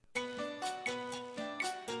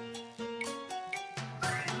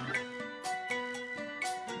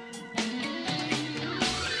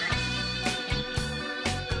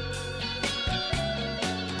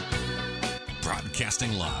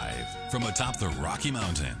Broadcasting live from atop the Rocky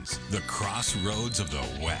Mountains, the crossroads of the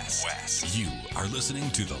West. You are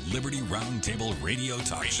listening to the Liberty Roundtable Radio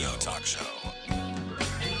Talk Show.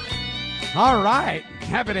 All right.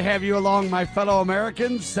 Happy to have you along, my fellow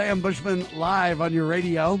Americans. Sam Bushman live on your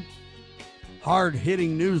radio.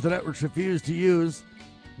 Hard-hitting news the networks refuse to use.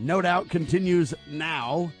 No doubt continues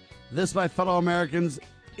now. This, my fellow Americans,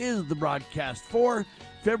 is the broadcast for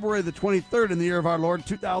February the 23rd in the year of our Lord,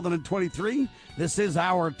 2023. This is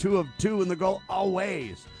hour 2 of 2, and the goal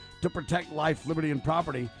always to protect life, liberty, and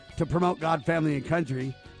property, to promote God, family, and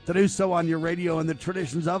country, to do so on your radio and the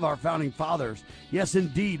traditions of our founding fathers. Yes,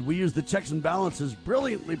 indeed, we use the checks and balances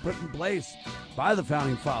brilliantly put in place by the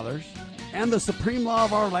founding fathers and the supreme law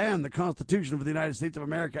of our land, the Constitution of the United States of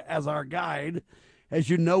America, as our guide. As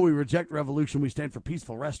you know, we reject revolution. We stand for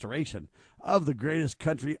peaceful restoration of the greatest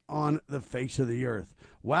country on the face of the earth.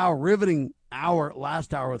 Wow, riveting hour,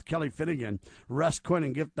 last hour with Kelly Finnegan,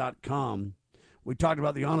 RussCoinandGift.com. We talked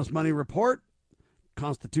about the Honest Money Report,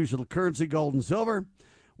 constitutional currency, gold and silver.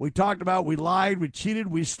 We talked about we lied, we cheated,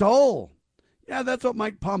 we stole. Yeah, that's what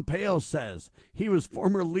Mike Pompeo says. He was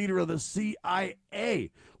former leader of the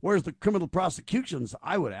CIA. Where's the criminal prosecutions,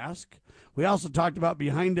 I would ask. We also talked about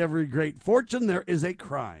behind every great fortune, there is a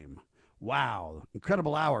crime. Wow,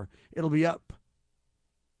 incredible hour. It'll be up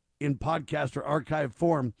in podcast or archive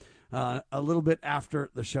form a little bit after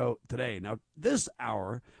the show today. Now, this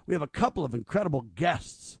hour, we have a couple of incredible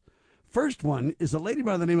guests. First one is a lady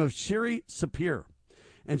by the name of Sherry Sapir,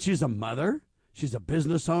 and she's a mother, she's a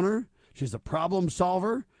business owner, she's a problem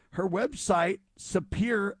solver. Her website,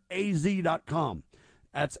 SapirAZ.com.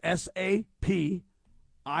 That's SAPIR,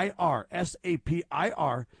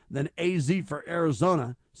 then AZ for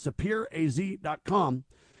Arizona, SapirAZ.com.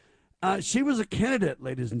 She was a candidate,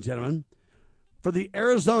 ladies and gentlemen, for the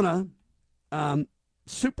Arizona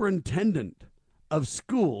superintendent of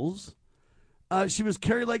schools. She was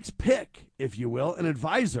Kari Lake's pick, if you will, an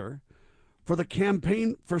advisor for the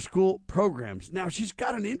Campaign for School programs. Now, she's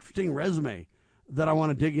got an interesting resume that I want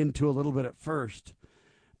to dig into a little bit at first.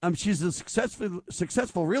 She's a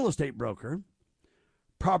successful real estate broker,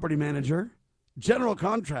 property manager, general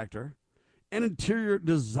contractor, and interior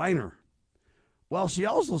designer. While she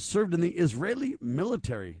also served in the Israeli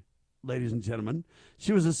military, ladies and gentlemen,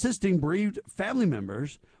 she was assisting bereaved family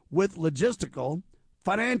members with logistical,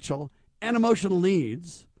 financial, and emotional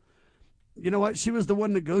needs. You know what? She was the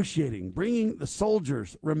one negotiating, bringing the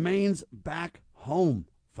soldiers' remains back home,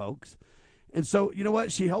 folks. And so, you know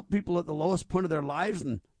what? She helped people at the lowest point of their lives,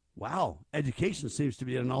 and wow, education seems to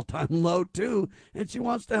be at an all-time low, too, and she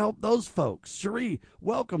wants to help those folks. Cherie,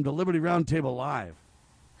 welcome to Liberty Roundtable Live.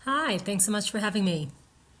 Hi, thanks so much for having me.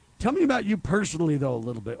 Tell me about you personally, though, a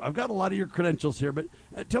little bit. I've got a lot of your credentials here, but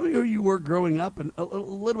tell me who you were growing up and a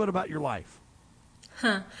little bit about your life.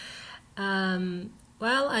 Well,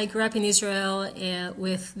 I grew up in Israel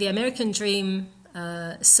with the American dream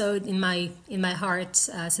sewed in my heart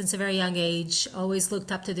since a very young age. Always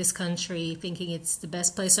looked up to this country, thinking it's the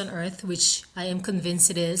best place on earth, which I am convinced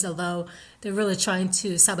it is, although they're really trying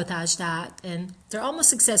to sabotage that, and they're almost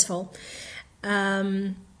successful.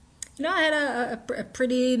 I had a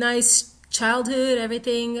pretty nice childhood.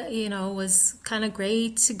 Everything, was kind of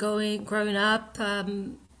great growing up.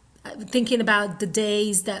 Thinking about the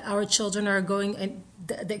days that our children are going and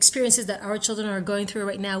the experiences that our children are going through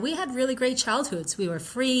right now. We had really great childhoods. We were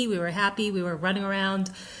free. We were happy. We were running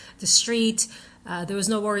around the street. There was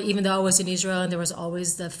no worry, even though I was in Israel, and there was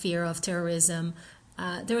always the fear of terrorism.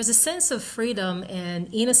 There was a sense of freedom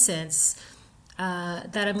and innocence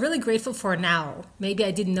that I'm really grateful for now. Maybe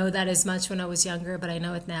I didn't know that as much when I was younger, but I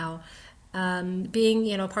know it now.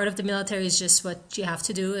 Being, part of the military is just what you have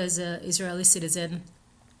to do as an Israeli citizen.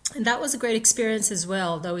 And that was a great experience as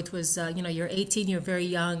well, though it was, you're 18, you're very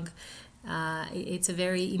young. It's a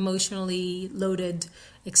very emotionally loaded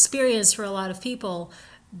experience for a lot of people.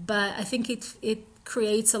 But I think it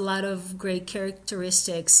creates a lot of great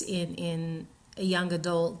characteristics in a young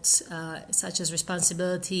adult, such as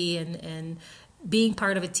responsibility and being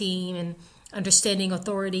part of a team and understanding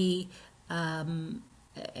authority and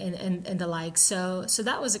the like. So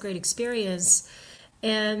that was a great experience.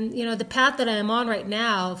 And, the path that I am on right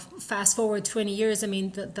now, fast forward 20 years,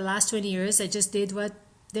 the last 20 years, I just did what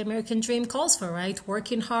the American dream calls for, right?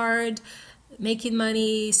 Working hard, making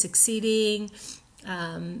money, succeeding,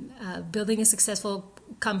 building a successful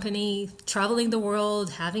company, traveling the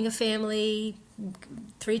world, having a family,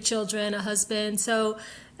 3 children, a husband. So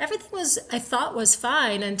everything I thought was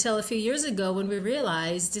fine until a few years ago when we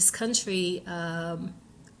realized this country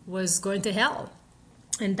was going to hell.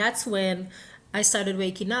 And that's when I started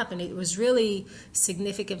waking up, and it was really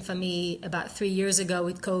significant for me about 3 years ago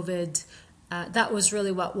with COVID. That was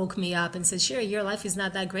really what woke me up and said, "Sure, your life is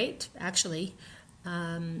not that great, actually.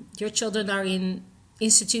 Your children are in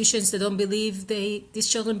institutions that don't believe these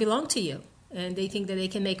children belong to you. And they think that they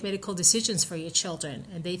can make medical decisions for your children.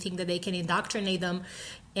 And they think that they can indoctrinate them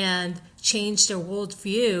and change their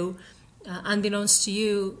worldview, unbeknownst to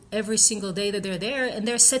you, every single day that they're there. And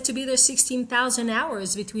they're said to be there 16,000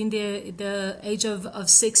 hours between the age of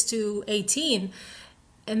 6 to 18.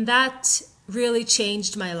 And that really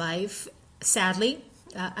changed my life, sadly.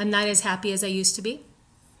 I'm not as happy as I used to be,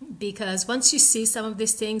 because once you see some of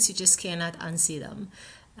these things, you just cannot unsee them.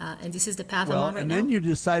 And this is the path I'm on right now. And then you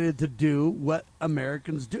decided to do what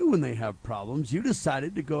Americans do when they have problems. You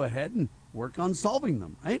decided to go ahead and work on solving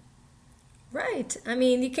them, right? Right. I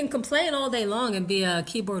mean, you can complain all day long and be a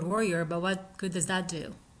keyboard warrior, but what good does that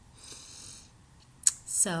do?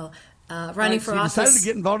 So, running for office. You decided to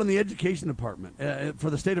get involved in the education department for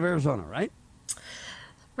the state of Arizona, right?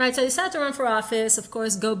 Right, so I decided to run for office, of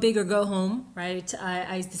course, go big or go home, right?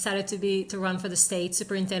 I decided to run for the state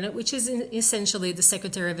superintendent, which is essentially the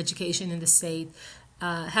Secretary of Education in the state.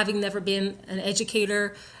 Having never been an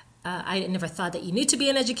educator, I never thought that you need to be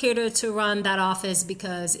an educator to run that office,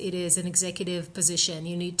 because it is an executive position.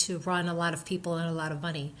 You need to run a lot of people and a lot of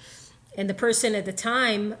money. And the person at the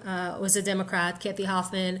time was a Democrat, Kathy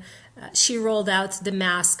Hoffman. She rolled out the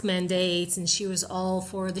mask mandates, and she was all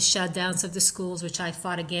for the shutdowns of the schools, which I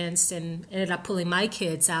fought against, and ended up pulling my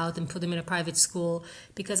kids out and put them in a private school,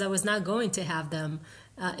 because I was not going to have them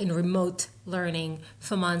in remote learning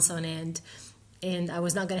for months on end. And I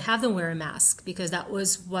was not going to have them wear a mask, because that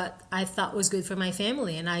was what I thought was good for my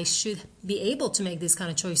family. And I should be able to make these kind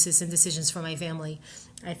of choices and decisions for my family,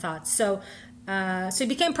 I thought. So it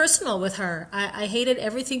became personal with her. I hated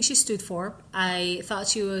everything she stood for. I thought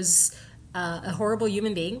she was a horrible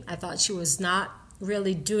human being. I thought she was not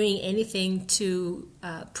really doing anything to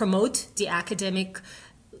promote the academic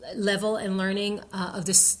level and learning of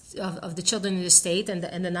the children in the state, and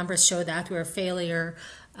the numbers show that we're a failure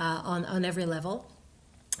on every level.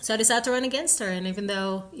 So I decided to run against her, and even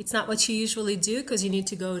though it's not what you usually do, because you need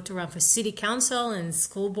to go to run for city council and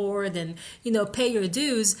school board and pay your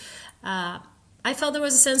dues, I felt there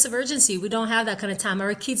was a sense of urgency. We don't have that kind of time.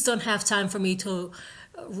 Our kids don't have time for me to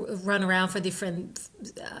run around for different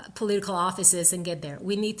political offices and get there.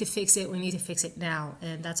 We need to fix it. We need to fix it now,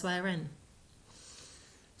 and that's why I ran.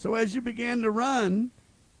 So as you began to run,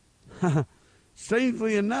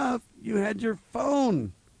 strangely enough, you had your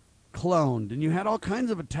phone cloned, and you had all kinds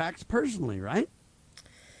of attacks personally, right?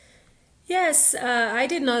 Yes, I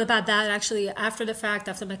didn't know about that. Actually, after the fact,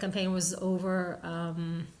 after my campaign was over,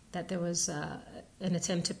 that there was an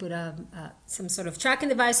attempt to put some sort of tracking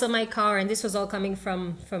device on my car, and this was all coming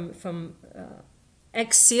from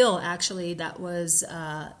ex-SEAL, actually, that was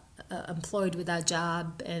employed with that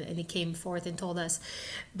job, and he came forth and told us.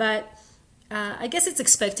 But I guess it's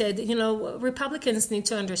expected. Republicans need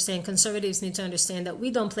to understand, conservatives need to understand that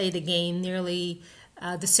we don't play the game nearly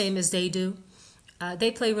the same as they do.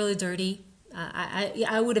 They play really dirty.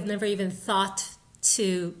 I would have never even thought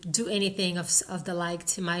to do anything of the like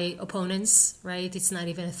to my opponents, right? It's not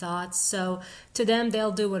even a thought. So to them,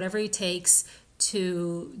 they'll do whatever it takes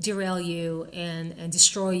to derail you and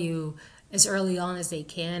destroy you as early on as they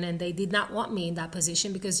can. And they did not want me in that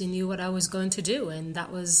position, because they knew what I was going to do, and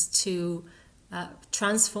that was to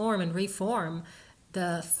transform and reform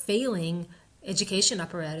the failing education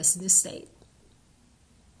apparatus in this state.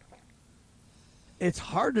 It's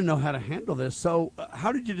hard to know how to handle this. So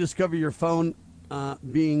how did you discover your phone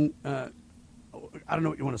being, I don't know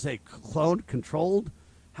what you want to say, cloned, controlled?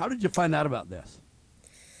 How did you find out about this?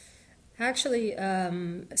 Actually,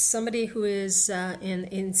 somebody who is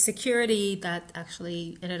in security that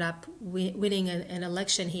actually ended up winning an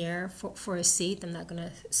election here for a seat, I'm not going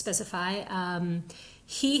to specify,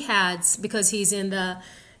 he had, because he's in the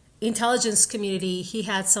intelligence community, he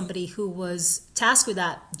had somebody who was tasked with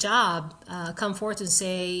that job come forth and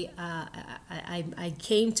say, I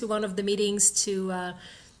came to one of the meetings to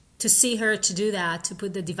see her to do that, to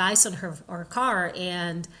put the device on her car,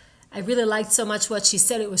 and I really liked so much what she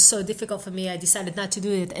said. It was so difficult for me. I decided not to do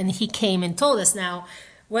it. And he came and told us. Now,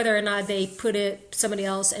 whether or not they put it, somebody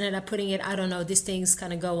else ended up putting it, I don't know. These things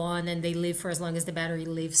kind of go on, and they live for as long as the battery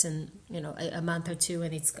lives, and a month or two,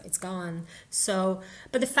 and it's gone. So,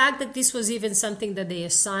 but the fact that this was even something that they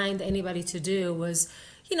assigned anybody to do was,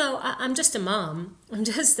 I'm just a mom. I'm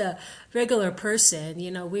just a regular person.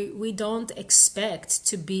 We don't expect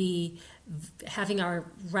to be having our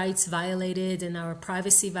rights violated and our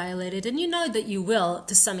privacy violated. And that you will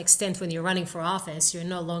to some extent when you're running for office. You're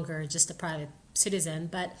no longer just a private citizen,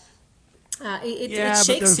 but it but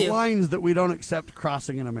shakes there's you. lines that we don't accept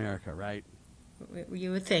crossing in America, right?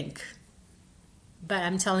 You would think. But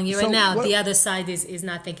I'm telling you So right now, what- the other side is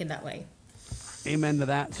not thinking that way. Amen to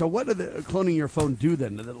that. So what did cloning your phone do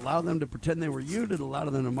then? Did it allow them to pretend they were you? Did it allow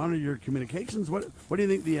them to monitor your communications? What do you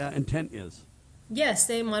think the intent is? Yes,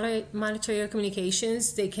 they monitor your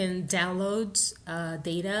communications. They can download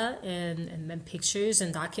data and then pictures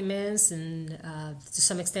and documents and to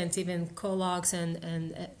some extent even call logs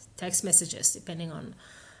and text messages, depending on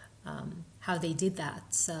how they did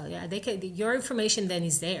that. So yeah, they can. Your information then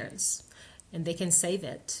is theirs, and they can save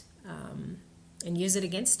it and use it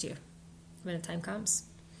against you when the time comes.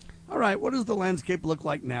 All right, what does the landscape look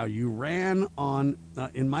like now? You ran on,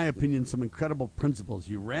 in my opinion, some incredible principles.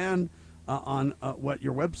 You ran on what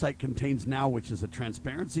your website contains now, which is a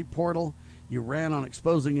transparency portal. You ran on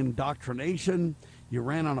exposing indoctrination. You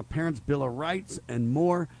ran on a parent's bill of rights and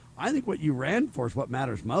more. I think what you ran for is what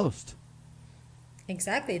matters most.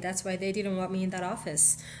 Exactly. That's why they didn't want me in that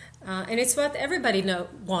office. And it's what everybody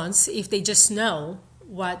wants if they just know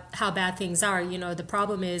how bad things are. You know, the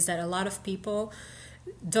problem is that a lot of people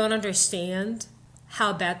don't understand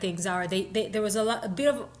how bad things are. There was a bit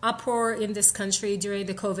of uproar in this country during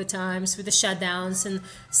the COVID times with the shutdowns and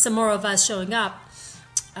some more of us showing up.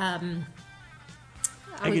 Hey,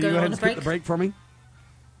 can you go ahead and skip the break for me?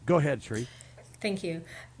 Go ahead, Sheree. Thank you.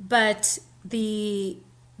 But the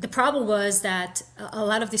problem was that a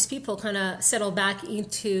lot of these people kind of settled back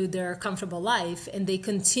into their comfortable life, and they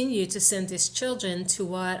continue to send these children to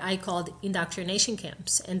what I called indoctrination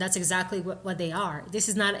camps, and that's exactly what they are. This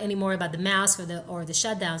is not anymore about the mask or the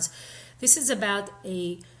shutdowns. This is about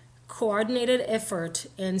a coordinated effort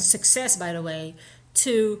and success, by the way,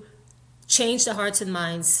 to change the hearts and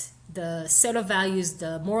minds, the set of values,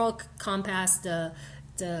 the moral compass, the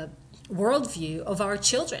worldview of our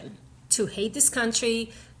children, to hate this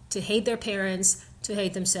country, to hate their parents, to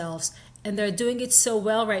hate themselves. And they're doing it so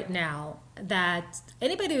well right now that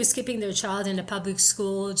anybody who's keeping their child in a public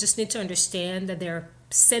school just need to understand that they're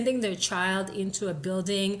sending their child into a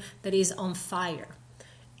building that is on fire.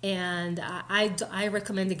 And I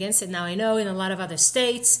recommend against it. Now, I know in a lot of other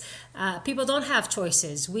states, people don't have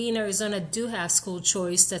choices. We in Arizona do have school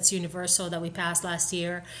choice that's universal that we passed last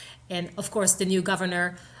year. And of course, the new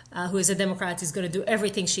governor, who is a Democrat, is going to do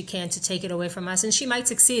everything she can to take it away from us. And she might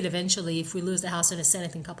succeed eventually if we lose the House and the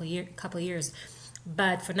Senate in a couple of years.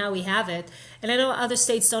 But for now, we have it. And I know other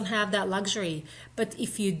states don't have that luxury. But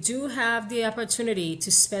if you do have the opportunity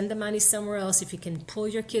to spend the money somewhere else, if you can pull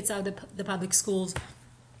your kids out of the public schools,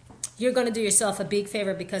 you're going to do yourself a big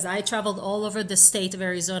favor, because I traveled all over the state of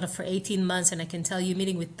Arizona for 18 months, and I can tell you,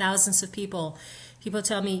 meeting with thousands of people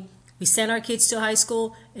tell me, we send our kids to high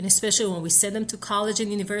school, and especially when we send them to college and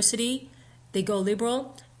university, they go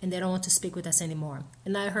liberal and they don't want to speak with us anymore.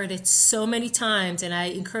 And I heard it so many times, and I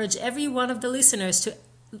encourage every one of the listeners to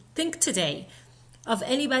think today of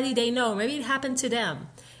anybody they know, maybe it happened to them,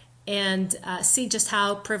 and see just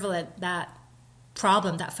how prevalent that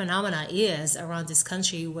problem, that phenomena is around this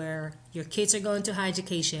country, where your kids are going to higher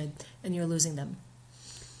education and you're losing them.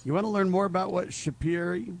 You want to learn more about what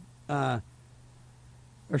Shiri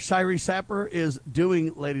Sapir is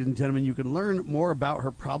doing, ladies and gentlemen? You can learn more about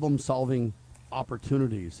her problem-solving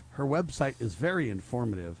opportunities. Her website is very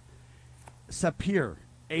informative.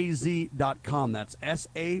 SapirAZ.com. That's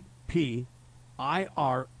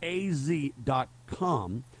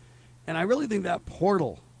SAPIRAZ.com. And I really think that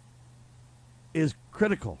portal is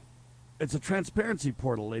critical. It's a transparency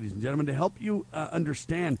portal, ladies and gentlemen, to help you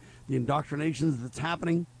understand the indoctrinations that's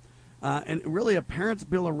happening. And really, a parent's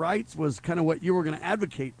bill of rights was kind of what you were going to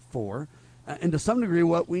advocate for, and to some degree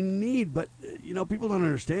what we need. But, people don't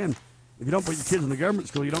understand. If you don't put your kids in the government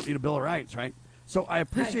school, you don't need a bill of rights, right? So I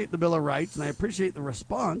appreciate the bill of rights, and I appreciate the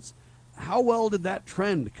response. How well did that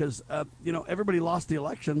trend? Because, everybody lost the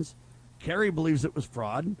elections. Kerry believes it was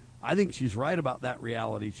fraud. I think she's right about that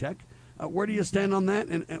reality check. Where do you stand on that,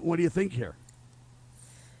 and what do you think here?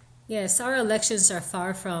 Yes, our elections are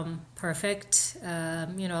far from perfect. A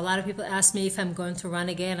lot of people ask me if I'm going to run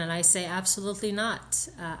again, and I say absolutely not.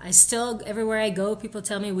 Everywhere I go, people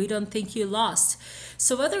tell me, we don't think you lost.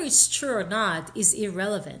 So whether it's true or not is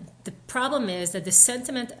irrelevant. The problem is that the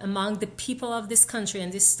sentiment among the people of this country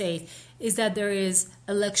and this state is that there is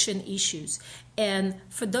election issues. And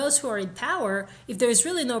for those who are in power, if there is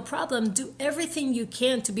really no problem, do everything you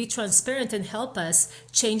can to be transparent and help us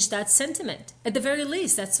change that sentiment. At the very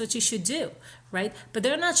least, that's what you should do, right? But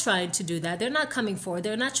they're not trying to do that. They're not coming forward.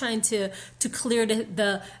 They're not trying to clear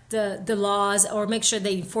the laws, or make sure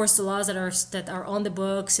they enforce the laws that are on the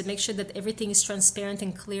books, and make sure that everything is transparent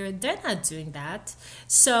and clear. They're not doing that.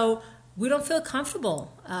 So we don't feel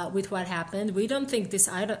comfortable with what happened. We don't think this.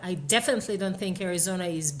 I definitely don't think Arizona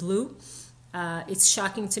is blue. It's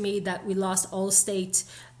shocking to me that we lost most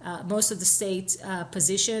of the state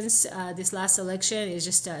positions this last election. Is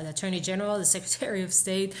just the Attorney General, the Secretary of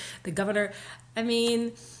State, the governor. I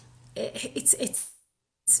mean,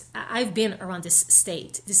 I've been around this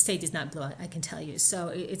state. This state is not blue, I can tell you. So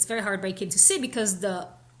it's very heartbreaking to see, because the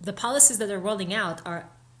policies that they're rolling out are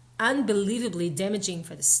unbelievably damaging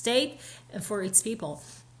for the state and for its people.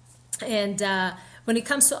 And when it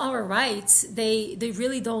comes to our rights, they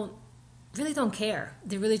really don't care.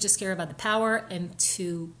 They really just care about the power and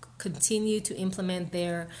to continue to implement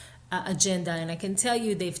their agenda. And I can tell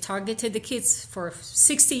you, they've targeted the kids for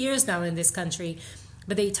 60 years now in this country.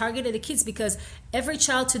 But they targeted the kids because every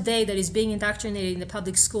child today that is being indoctrinated in the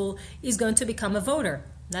public school is going to become a voter.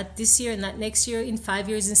 Not this year, not next year, in 5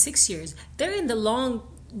 years, in 6 years. They're in the long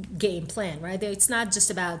game plan, right? It's not just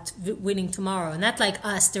about winning tomorrow. Not like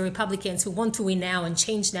us, the Republicans, who want to win now and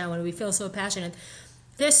change now, and we feel so passionate.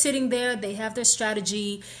 They're sitting there, they have their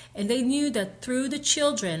strategy, and they knew that through the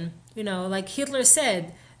children, like Hitler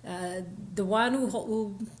said, the one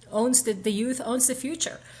who owns the youth owns the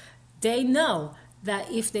future. They know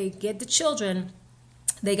that if they get the children,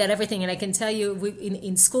 they got everything. And I can tell you,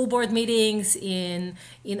 in school board meetings, in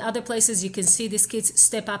other places, you can see these kids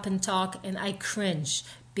step up and talk, and I cringe,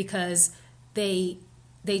 because they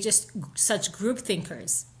just such group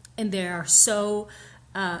thinkers, and they are so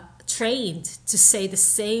trained to say the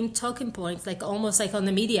same talking points, like almost like on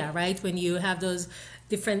the media, right? When you have those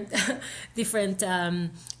different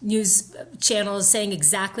news channels saying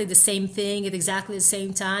exactly the same thing at exactly the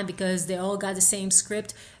same time, because they all got the same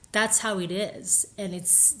script. That's how it is, and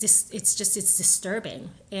it's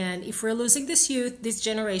disturbing. And if we're losing this youth, this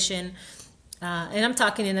generation, and I'm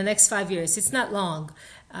talking in the next 5 years, it's not long.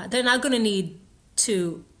 They're not going to need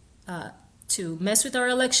to mess with our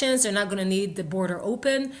elections. They're not going to need the border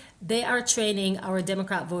open. They are training our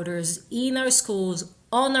Democrat voters in our schools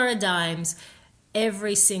on our dimes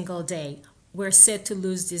every single day. We're set to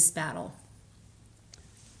lose this battle.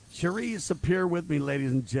 Cherie Sapir with me,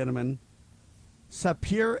 ladies and gentlemen.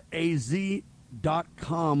 SapirAZ.com,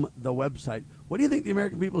 the website. What do you think the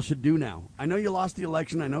American people should do now? I know you lost the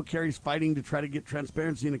election. I know Carrie's fighting to try to get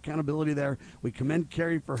transparency and accountability there. We commend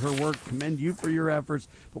Carrie for her work, commend you for your efforts.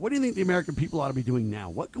 But what do you think the American people ought to be doing now?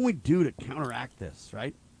 What can we do to counteract this,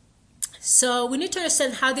 right? So we need to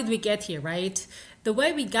understand, how did we get here, right? The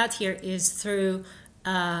way we got here is through,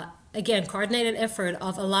 again, coordinated effort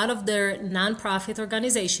of a lot of their nonprofit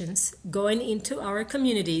organizations going into our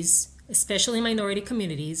communities, especially minority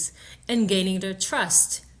communities, and gaining their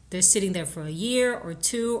trust. They're sitting there for a year or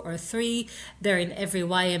 2 or 3. They're in every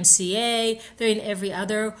YMCA. They're in every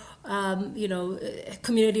other,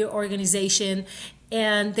 community organization,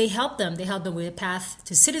 and they help them. They help them with a path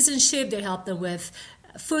to citizenship. They help them with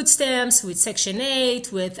food stamps, with Section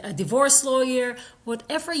 8, with a divorce lawyer,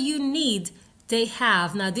 whatever you need, they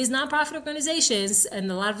have. Now, these nonprofit organizations,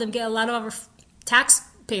 and a lot of them get a lot of our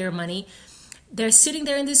taxpayer money, they're sitting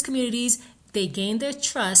there in these communities. They gain their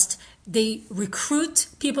trust. They recruit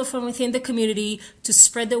people from within the community to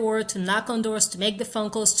spread the word, to knock on doors, to make the phone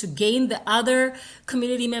calls, to gain the other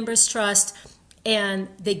community members' trust, and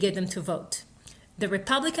they get them to vote. The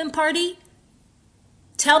Republican Party,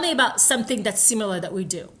 tell me about something that's similar that we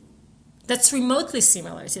do, that's remotely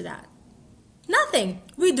similar to that. Nothing.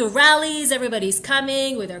 We do rallies, everybody's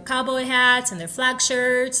coming with their cowboy hats and their flag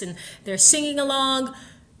shirts, and they're singing along,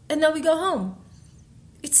 and then we go home.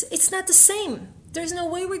 It's not the same. There's no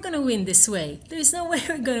way we're going to win this way. There's no way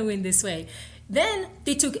we're going to win this way. Then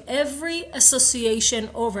they took every association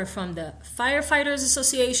over, from the Firefighters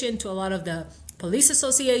Association to a lot of the police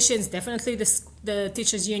associations, definitely the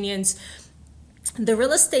teachers' unions, the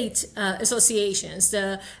real estate associations,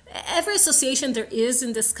 every association there is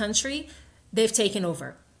in this country, they've taken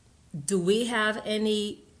over. Do we have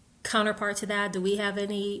any counterpart to that? Do we have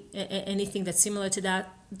anything that's similar to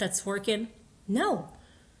that that's working? No.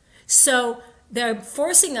 So they're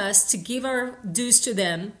forcing us to give our dues to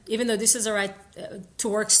them, even though this is a right to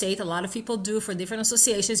work state. A lot of people do for different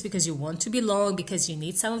associations because you want to belong, because you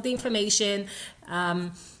need some of the information,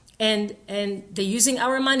 and they're using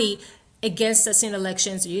our money against us in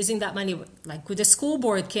elections. They're using that money, like with the school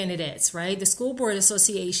board candidates, right? The school board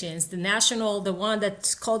associations, the national, the one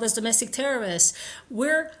that's called us domestic terrorists.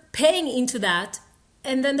 We're paying into that,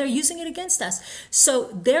 and then they're using it against us. So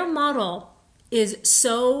their model is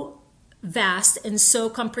so vast and so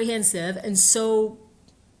comprehensive and so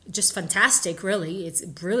just fantastic, really. It's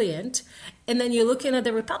brilliant. And then you're looking at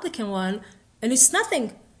the Republican one, and it's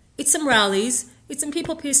nothing. It's some rallies. It's some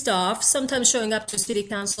people pissed off, sometimes showing up to city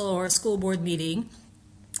council or a school board meeting,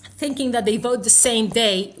 thinking that they vote the same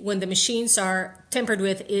day when the machines are tampered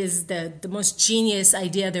with is the most genius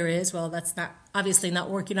idea there is. Well, that's not obviously not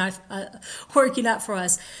working out for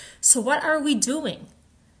us. So what are we doing?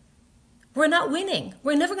 We're not winning.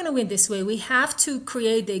 We're never going to win this way. We have to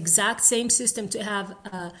create the exact same system, to have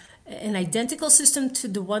an identical system to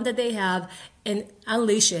the one that they have, and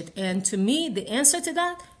unleash it. And to me, the answer to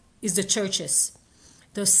that is the churches.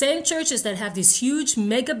 Those same churches that have these huge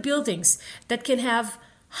mega buildings that can have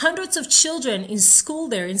hundreds of children in school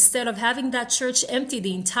there, instead of having that church empty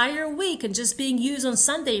the entire week and just being used on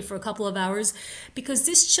Sunday for a couple of hours, because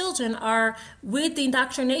these children are with the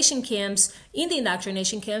indoctrination camps,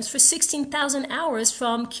 for 16,000 hours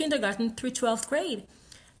from kindergarten through 12th grade.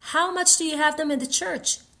 How much do you have them in the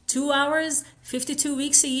church? 2 hours, 52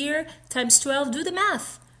 weeks a year, times 12, do the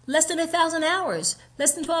math. Less than 1,000 hours,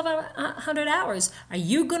 less than 1,200 hours. Are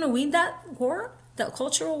you going to win that war, that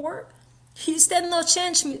cultural war? You stand no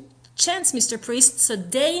chance, Mr. Priest. So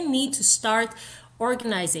they need to start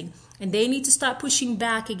organizing, and they need to start pushing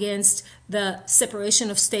back against the separation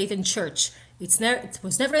of state and church. It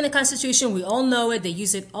was never in the Constitution. We all know it. They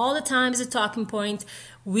use it all the time as a talking point.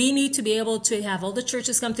 We need to be able to have all the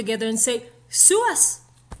churches come together and say, sue us.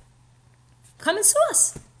 Come and sue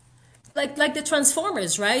us. Like the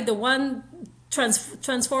Transformers, right? The one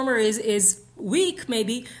Transformer is weak,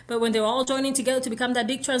 maybe, but when they're all joining together to become that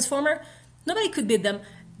big Transformer, nobody could beat them.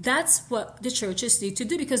 That's what the churches need to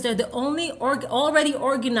do, because they're the only already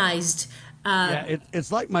organized.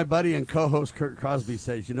 It's like my buddy and co-host Kurt Crosby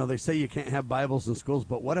says. They say you can't have Bibles in schools,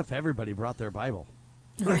 but what if everybody brought their Bible?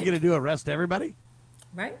 What are you going to do, arrest everybody?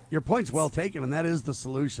 Right. Your point's well taken, and that is the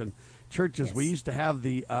solution. Churches, Yes. We used to have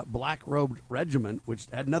the black-robed regiment, which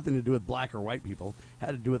had nothing to do with black or white people,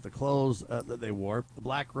 had to do with the clothes that they wore. The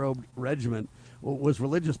black-robed regiment was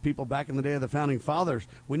religious people back in the day of the Founding Fathers.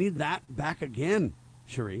 We need that back again,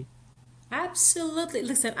 Cherie. Absolutely.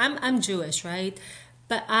 Listen, I'm Jewish, right?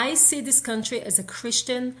 But I see this country as a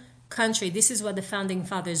Christian country. This is what the Founding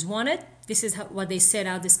Fathers wanted. This is what they set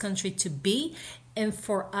out this country to be. And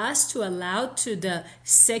for us to allow to the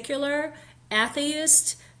secular,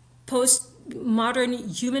 atheist,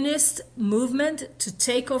 postmodern humanist movement to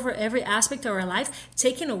take over every aspect of our life,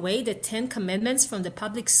 taking away the 10 commandments from the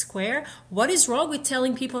public square. What is wrong with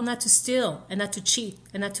telling people not to steal and not to cheat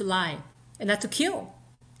and not to lie and not to kill?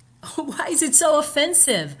 Why is it so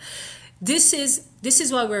offensive? This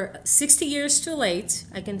is why we're 60 years too late.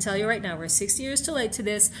 I can tell you right now, we're 60 years too late to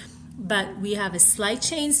this, but we have a slight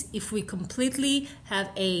change if we completely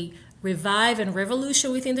have a revive and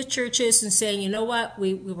revolution within the churches and saying, you know what,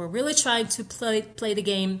 we were really trying to play the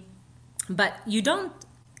game, but you don't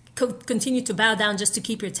continue to bow down just to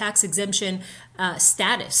keep your tax exemption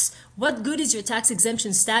status. What good is your tax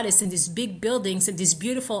exemption status in these big buildings and these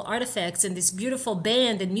beautiful artifacts and this beautiful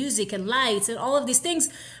band and music and lights and all of these things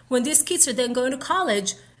when these kids are then going to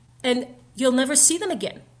college and you'll never see them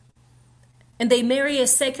again? And they marry a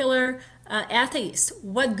secular atheist.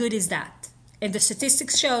 What good is that? And the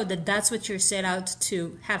statistics show that that's what you're set out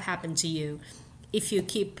to have happen to you if you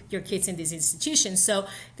keep your kids in these institutions. So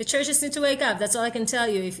the churches need to wake up. That's all I can tell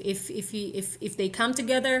you. If they come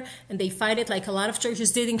together and they fight it like a lot of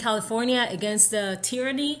churches did in California against the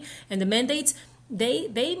tyranny and the mandates, they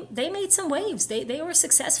made some waves. They were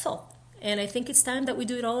successful. And I think it's time that we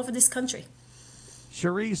do it all over this country.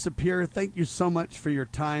 Cherie Sapir, thank you so much for your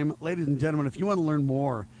time. Ladies and gentlemen, if you want to learn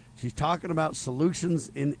more, she's talking about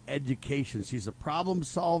solutions in education. She's a problem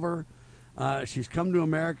solver. She's come to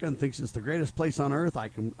America and thinks it's the greatest place on earth.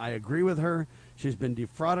 I agree with her. She's been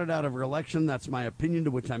defrauded out of her election. That's my opinion,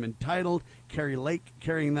 to which I'm entitled. Carrie Lake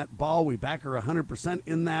carrying that ball. We back her 100%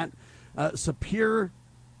 in that. Sapir,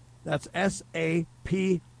 that's Sapiraz,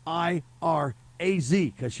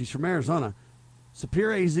 because she's from Arizona.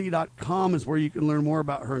 SapirAZ.com is where you can learn more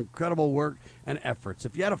about her incredible work and efforts.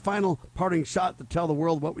 If you had a final parting shot to tell the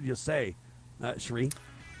world, what would you say, Cherie?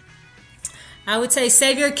 I would say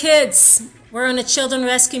save your kids. We're on a children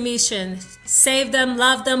rescue mission. Save them,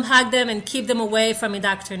 love them, hug them, and keep them away from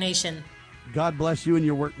indoctrination. God bless you and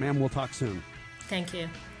your work, ma'am. We'll talk soon. Thank you.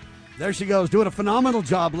 There she goes, doing a phenomenal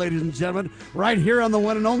job, ladies and gentlemen, right here on the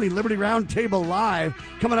one and only Liberty Roundtable Live.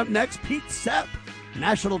 Coming up next, Pete Sepp,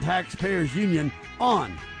 National Taxpayers Union,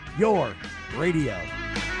 on your radio.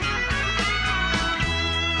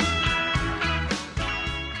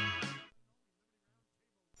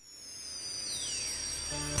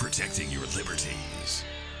 Protecting your liberties.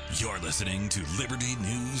 You're listening to Liberty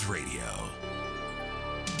News Radio.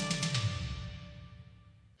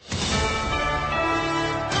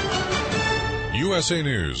 USA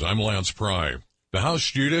News, I'm Lance Pry. The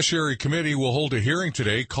House Judiciary Committee will hold a hearing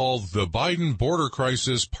today called the Biden Border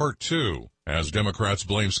Crisis Part 2. As Democrats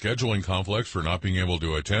blame scheduling conflicts for not being able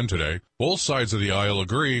to attend today, both sides of the aisle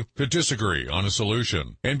agree to disagree on a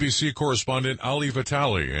solution. NBC correspondent Ali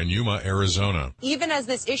Vitali in Yuma, Arizona. Even as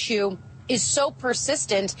this issue is so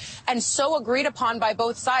persistent and so agreed upon by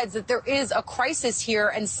both sides that there is a crisis here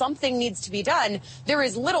and something needs to be done, there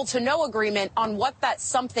is little to no agreement on what that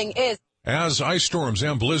something is. As ice storms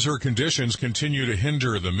and blizzard conditions continue to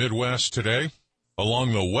hinder the Midwest today,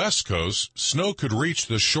 along the West Coast, snow could reach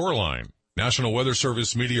the shoreline. National Weather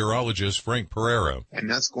Service meteorologist Frank Pereira. And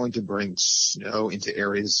that's going to bring snow into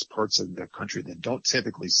parts of the country that don't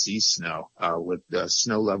typically see snow, with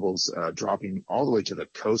snow levels dropping all the way to the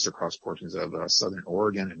coast across portions of southern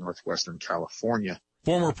Oregon and northwestern California.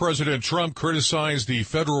 Former President Trump criticized the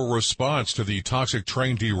federal response to the toxic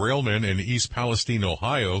train derailment in East Palestine,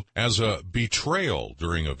 Ohio, as a betrayal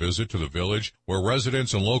during a visit to the village where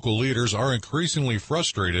residents and local leaders are increasingly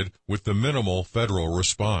frustrated with the minimal federal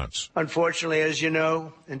response. Unfortunately, as you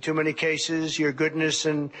know, in too many cases, your goodness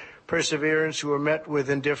and perseverance were met with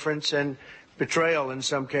indifference and betrayal in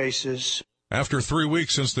some cases. After 3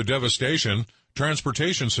 weeks since the devastation,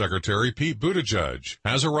 Transportation Secretary Pete Buttigieg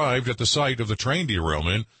has arrived at the site of the train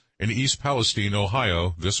derailment in East Palestine,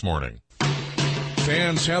 Ohio this morning.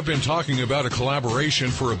 Fans have been talking about a collaboration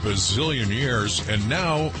for a bazillion years, and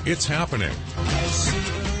now it's happening.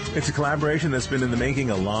 It's a collaboration that's been in the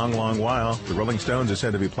making a long, long while. The Rolling Stones are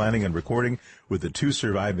said to be planning and recording with the two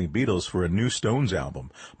surviving Beatles for a new Stones album.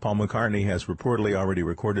 Paul McCartney has reportedly already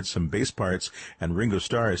recorded some bass parts, and Ringo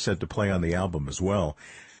Starr is set to play on the album as well.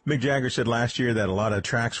 Mick Jagger said last year that a lot of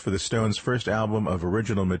tracks for the Stones' first album of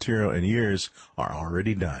original material in years are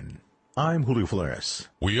already done. I'm Julio Flores.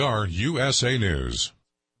 We are USA News.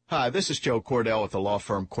 Hi, this is Joe Cordell with the law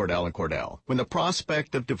firm Cordell & Cordell. When the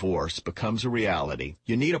prospect of divorce becomes a reality,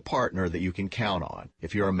 you need a partner that you can count on.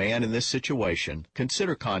 If you're a man in this situation,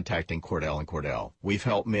 consider contacting Cordell & Cordell. We've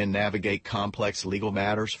helped men navigate complex legal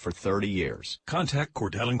matters for 30 years. Contact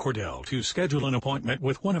Cordell & Cordell to schedule an appointment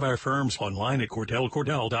with one of our firms online at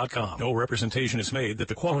CordellCordell.com. No representation is made that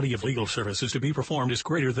the quality of legal services to be performed is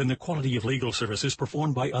greater than the quality of legal services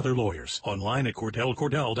performed by other lawyers. Online at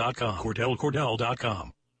CordellCordell.com.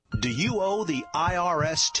 CordellCordell.com. Do you owe the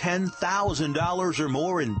IRS $10,000 or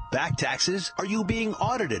more in back taxes? Are you being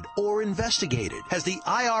audited or investigated? Has the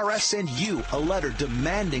IRS sent you a letter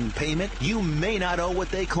demanding payment? You may not owe what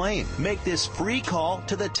they claim. Make this free call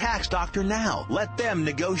to the tax doctor now. Let them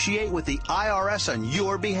negotiate with the IRS on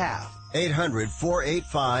your behalf.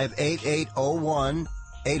 800-485-8801.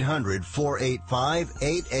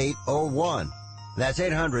 800-485-8801. That's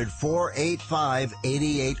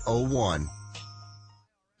 800-485-8801.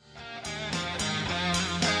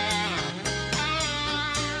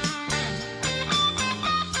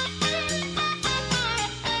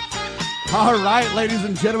 All right, ladies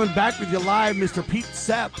and gentlemen, back with you live, Mr. Pete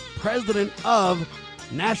Sepp, president of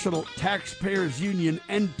National Taxpayers Union,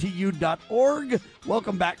 NTU.org.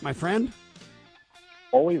 Welcome back, my friend.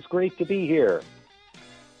 Always great to be here.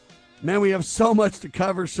 Man, we have so much to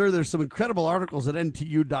cover, sir. There's some incredible articles at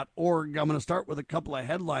NTU.org. I'm going to start with a couple of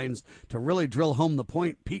headlines to really drill home the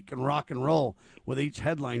point. Pete can rock and roll with each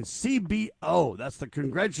headline. CBO, that's the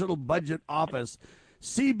Congressional Budget Office.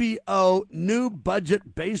 CBO new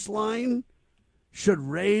budget baseline should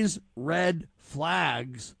raise red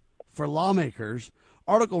flags for lawmakers.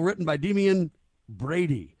 Article written by Demian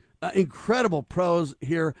Brady. Incredible prose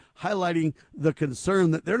here highlighting the concern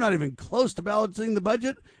that they're not even close to balancing the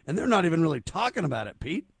budget, and they're not even really talking about it,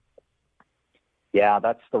 Pete. Yeah,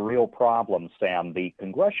 that's the real problem, Sam. The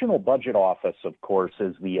Congressional Budget Office, of course,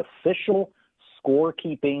 is the official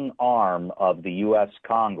scorekeeping arm of the U.S.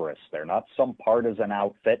 Congress. They're not some partisan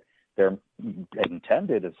outfit. They're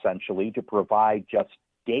intended essentially to provide just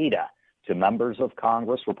data to members of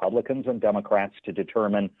Congress, Republicans and Democrats, to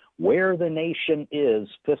determine where the nation is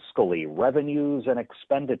fiscally, revenues and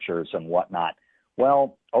expenditures and whatnot.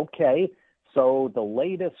 Well, okay, so the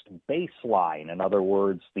latest baseline, in other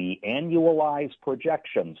words, the annualized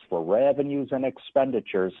projections for revenues and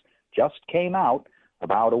expenditures just came out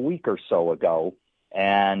about a week or so ago.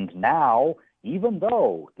 And now, even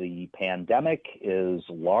though the pandemic is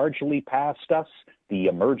largely past us, the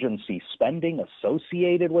emergency spending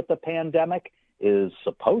associated with the pandemic is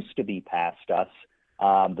supposed to be past us.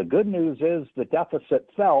 The good news is the deficit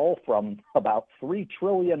fell from about $3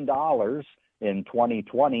 trillion in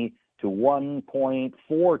 2020 to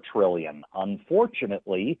 $1.4 trillion.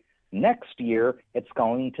 Unfortunately, next year it's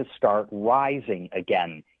going to start rising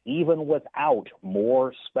again. Even without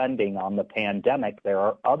more spending on the pandemic, there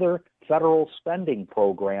are other federal spending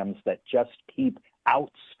programs that just keep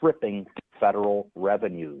outstripping federal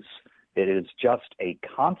revenues. It is just a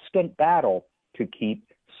constant battle to keep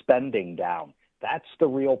spending down. That's the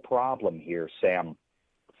real problem here, Sam.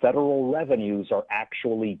 Federal revenues are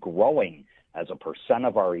actually growing as a percent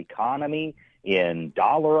of our economy in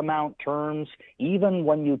dollar amount terms. Even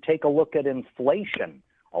when you take a look at inflation,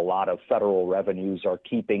 a lot of federal revenues are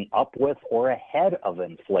keeping up with or ahead of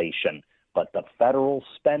inflation. But the federal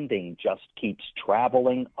spending just keeps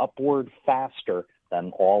traveling upward faster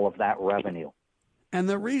than all of that revenue. And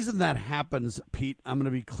the reason that happens, Pete, I'm going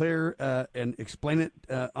to be clear and explain it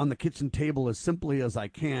on the kitchen table as simply as I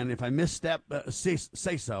can. If I misstep,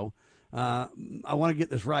 say so. I want to get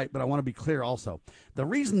this right, but I want to be clear also. The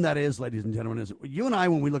reason that is, ladies and gentlemen, is you and I,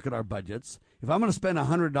 when we look at our budgets, if I'm going to spend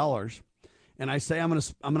 $100 and I say I'm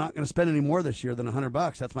not going to spend any more this year than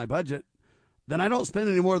 $100, that's my budget, then I don't spend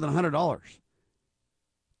any more than $100.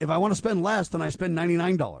 If I want to spend less, then I spend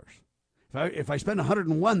 $99. If I spend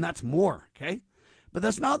 101, that's more, okay? But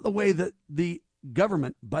that's not the way that the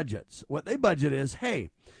government budgets. What they budget is,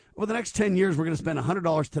 hey, over the next 10 years, we're going to spend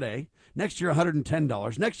 $100 today. Next year,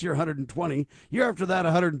 $110. Next year, $120. Year after that,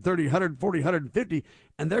 $130, $140, $150.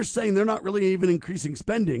 And they're saying they're not really even increasing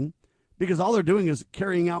spending because all they're doing is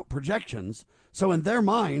carrying out projections. So in their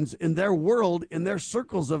minds, in their world, in their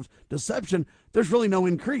circles of deception, there's really no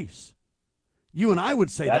increase. You and I would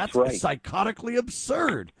say that's right. Psychotically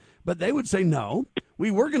absurd. But they would say, no,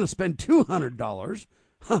 we were going to spend $200.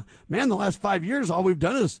 Man, the last 5 years, all we've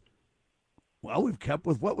done is, well, we've kept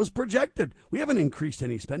with what was projected. We haven't increased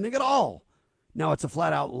any spending at all. Now, it's a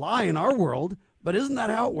flat-out lie in our world, but isn't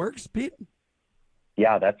that how it works, Pete?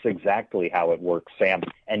 Yeah, that's exactly how it works, Sam.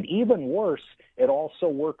 And even worse, it also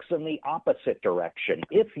works in the opposite direction.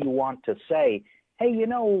 If you want to say, hey, you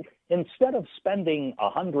know, instead of spending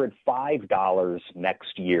 $105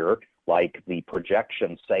 next year, like the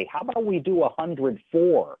projections say, how about we do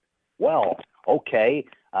 104? Well, okay,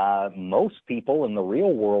 most people in the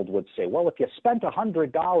real world would say, well, if you spent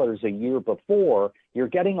 $100 a year before, you're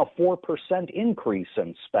getting a 4% increase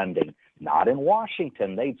in spending. Not in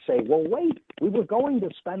Washington. They'd say, well, wait, we were going to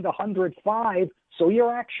spend 105, so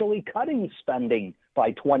you're actually cutting spending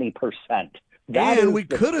by 20%. And we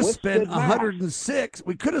could have spent 106.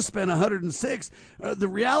 We could have spent 106. The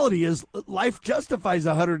reality is life justifies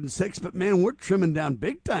 106, but, man, we're trimming down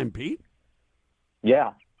big time, Pete.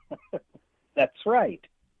 Yeah, that's right.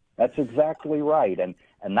 That's exactly right.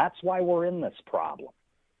 And that's why we're in this problem.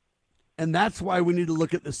 And that's why we need to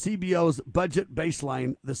look at the CBO's budget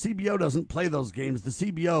baseline. The CBO doesn't play those games. The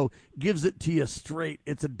CBO gives it to you straight.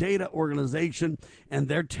 It's a data organization, and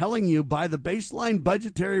they're telling you by the baseline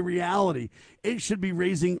budgetary reality, it should be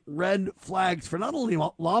raising red flags for not only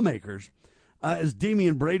lawmakers, as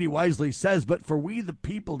Damian Brady wisely says, but for we the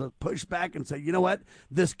people to push back and say, you know what,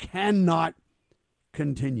 this cannot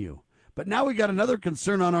continue. But now we got another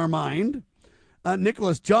concern on our mind.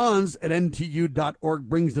 Nicholas Johns at NTU.org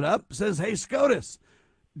brings it up, says, hey, SCOTUS,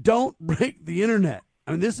 don't break the internet.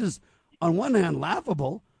 I mean, this is, on one hand,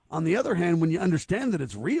 laughable. On the other hand, when you understand that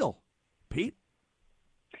it's real. Pete?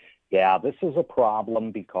 Yeah, this is a problem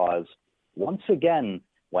because, once again,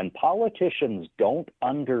 when politicians don't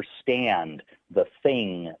understand the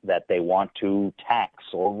thing that they want to tax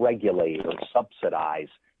or regulate or subsidize,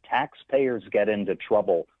 taxpayers get into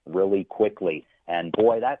trouble really quickly. And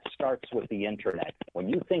boy, that starts with the internet. When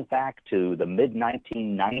you think back to the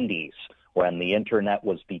mid-1990s, when the internet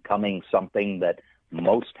was becoming something that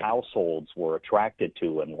most households were attracted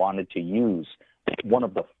to and wanted to use, one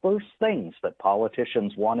of the first things that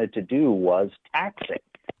politicians wanted to do was tax it.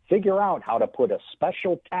 Figure out how to put a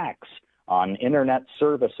special tax on internet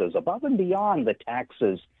services above and beyond the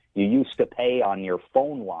taxes you used to pay on your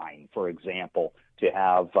phone line, for example, to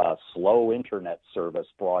have slow internet service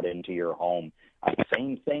brought into your home.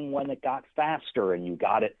 Same thing when it got faster and you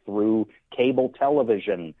got it through cable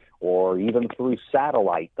television or even through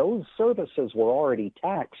satellite. Those services were already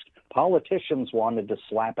taxed. Politicians wanted to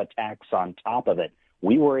slap a tax on top of it.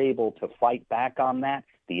 We were able to fight back on that.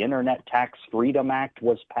 The Internet Tax Freedom Act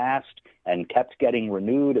was passed and kept getting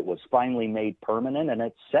renewed. It was finally made permanent, and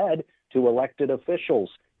it said to elected officials,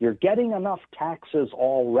 you're getting enough taxes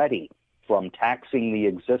already from taxing the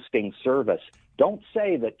existing service. Don't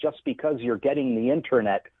say that just because you're getting the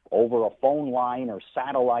internet over a phone line or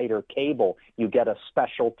satellite or cable, you get a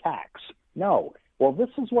special tax. No. Well, this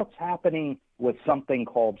is what's happening with something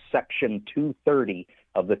called Section 230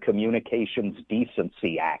 of the Communications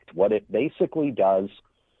Decency Act. What it basically does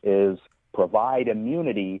is provide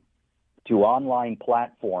immunity to online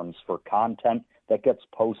platforms for content that gets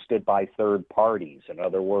posted by third parties. In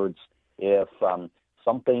other words, if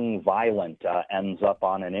something violent ends up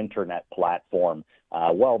on an internet platform,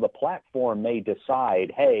 well, the platform may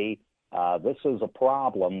decide, hey, this is a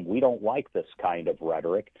problem. We don't like this kind of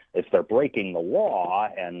rhetoric. If they're breaking the law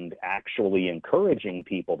and actually encouraging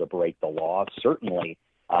people to break the law, certainly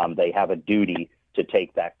they have a duty to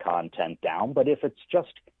take that content down. But if it's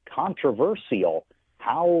just controversial,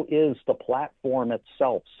 how is the platform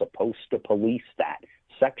itself supposed to police that?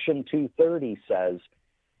 Section 230 says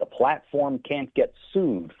the platform can't get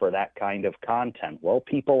sued for that kind of content. Well,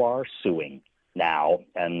 people are suing now,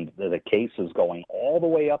 and the case is going all the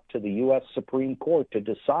way up to the U.S. Supreme Court to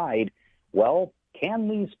decide, well, can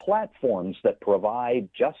these platforms that provide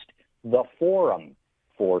just the forum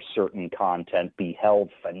for certain content be held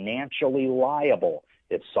financially liable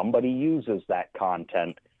if somebody uses that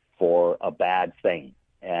content for a bad thing?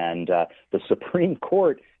 And the Supreme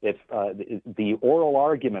Court, if the oral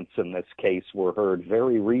arguments in this case were heard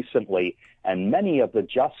very recently, and many of the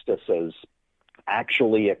justices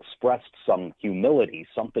actually expressed some humility,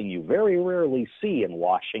 something you very rarely see in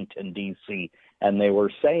Washington, D.C., and they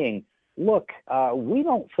were saying, look, we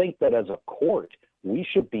don't think that as a court we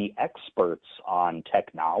should be experts on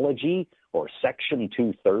technology or Section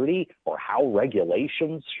 230 or how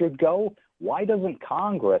regulations should go. Why doesn't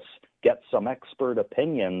Congress get some expert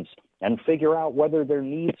opinions and figure out whether there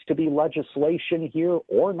needs to be legislation here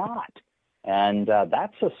or not? And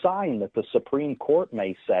that's a sign that the Supreme Court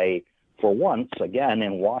may say, for once, again,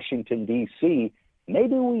 in Washington, D.C.,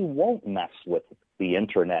 maybe we won't mess with the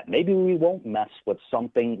internet. Maybe we won't mess with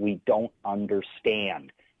something we don't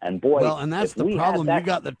understand. And boy, well, and that's the problem. You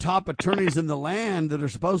got the top attorneys in the land that are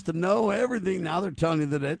supposed to know everything. Now they're telling you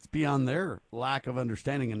that it's beyond their lack of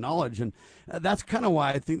understanding and knowledge. And that's kind of why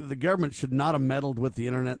I think that the government should not have meddled with the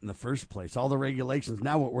internet in the first place. All the regulations.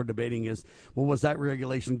 Now what we're debating is, well, was that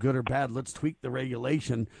regulation good or bad? Let's tweak the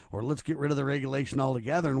regulation, or let's get rid of the regulation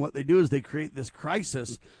altogether. And what they do is they create this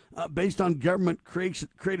crisis based on government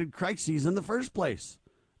created crises in the first place.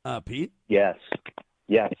 Pete? Yes,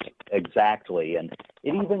 exactly. And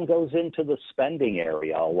it even goes into the spending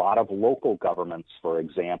area. A lot of local governments, for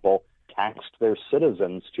example, taxed their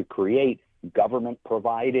citizens to create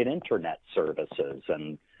government-provided internet services.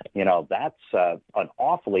 And, you know, that's an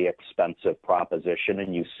awfully expensive proposition,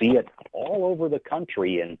 and you see it all over the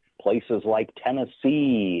country in places like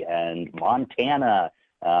Tennessee and Montana,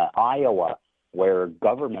 Iowa, where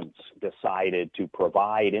governments decided to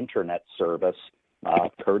provide internet service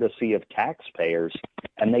courtesy of taxpayers,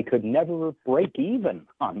 and they could never break even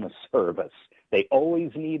on the service. They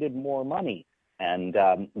always needed more money. And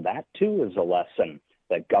that, too, is a lesson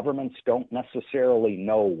that governments don't necessarily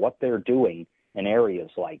know what they're doing in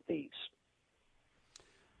areas like these.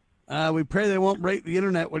 We pray they won't break the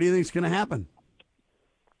internet. What do you think is going to happen?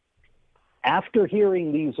 After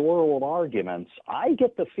hearing these oral arguments, I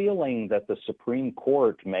get the feeling that the Supreme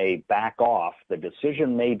Court may back off. The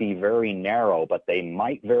decision may be very narrow, but they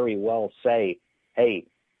might very well say, hey,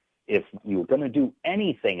 if you're going to do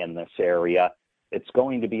anything in this area, it's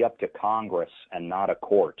going to be up to Congress and not a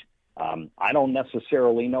court. I don't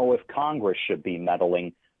necessarily know if Congress should be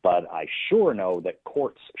meddling, but I sure know that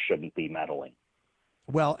courts shouldn't be meddling.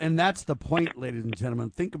 Well, and that's the point, ladies and gentlemen.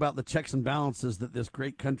 Think about the checks and balances that this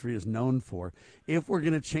great country is known for. If we're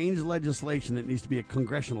going to change legislation, it needs to be a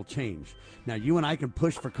congressional change. Now, you and I can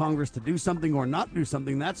push for Congress to do something or not do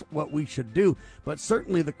something. That's what we should do. But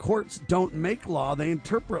certainly the courts don't make law. They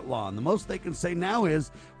interpret law. And the most they can say now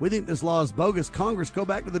is, we think this law is bogus. Congress, go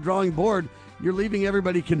back to the drawing board. You're leaving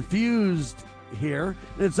everybody confused here.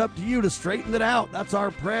 And it's up to you to straighten it out. That's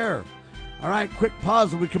our prayer. All right, quick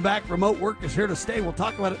pause. When we come back, remote work is here to stay. We'll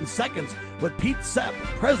talk about it in seconds with Pete Sepp,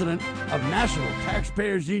 president of National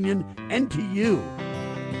Taxpayers Union, NTU.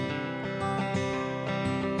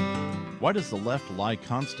 Why does the left lie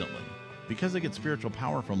constantly? Because they get spiritual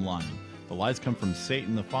power from lying. The lies come from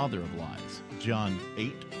Satan, the father of lies. John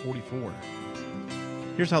 8:44.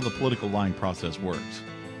 Here's how the political lying process works.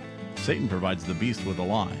 Satan provides the beast with a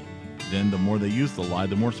lie. Then the more they use the lie,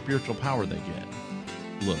 the more spiritual power they get.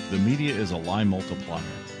 Look, the media is a lie multiplier,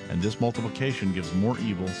 and this multiplication gives more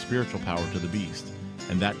evil spiritual power to the beast,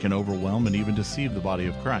 and that can overwhelm and even deceive the body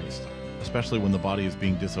of Christ, especially when the body is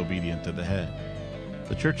being disobedient to the head.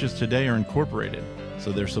 The churches today are incorporated,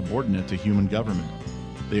 so they're subordinate to human government.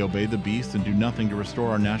 They obey the beast and do nothing to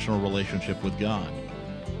restore our national relationship with God.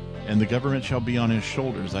 And the government shall be on his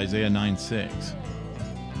shoulders, Isaiah 9:6.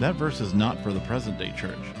 That verse is not for the present-day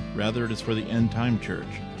church. Rather, it is for the end-time church,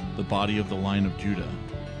 the body of the line of Judah.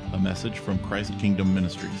 A message from Christ Kingdom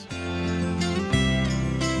Ministries.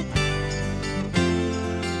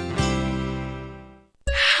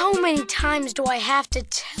 How many times do I have to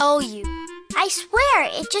tell you? I swear,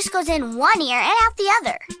 it just goes in one ear and out the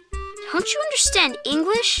other. Don't you understand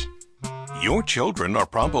English? Your children are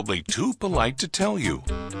probably too polite to tell you.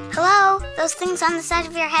 Hello? Those things on the side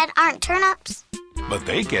of your head aren't turnips? But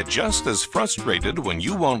they get just as frustrated when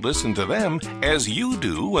you won't listen to them as you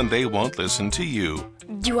do when they won't listen to you.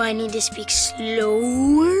 Do I need to speak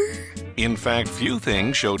slower? In fact, few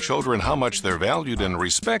things show children how much they're valued and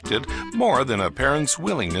respected more than a parent's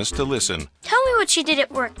willingness to listen. Tell me what you did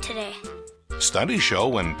at work today. Studies show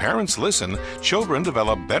when parents listen, children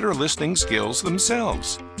develop better listening skills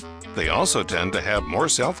themselves. They also tend to have more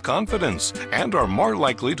self-confidence and are more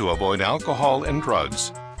likely to avoid alcohol and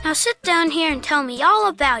drugs. Now sit down here and tell me all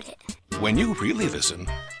about it. When you really listen,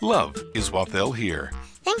 love is what they'll hear.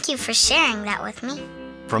 Thank you for sharing that with me.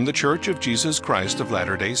 From the Church of Jesus Christ of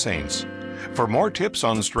Latter-day Saints. For more tips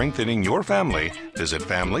on strengthening your family, visit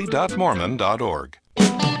family.mormon.org.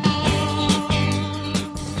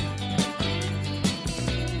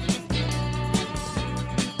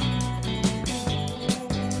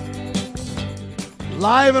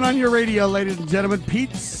 Live and on your radio, ladies and gentlemen,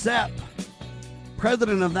 Pete Sepp,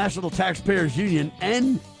 president of National Taxpayers Union,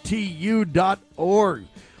 NTU.org,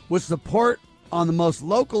 with support on the most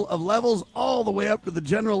local of levels all the way up to the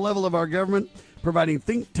general level of our government, providing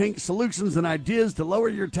think tank solutions and ideas to lower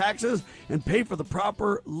your taxes and pay for the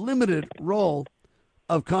proper limited role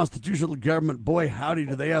of constitutional government. Boy, howdy,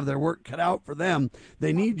 do they have their work cut out for them.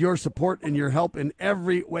 They need your support and your help in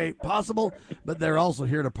every way possible, but they're also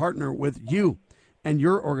here to partner with you and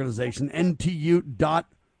your organization, NTU.org,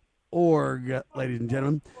 ladies and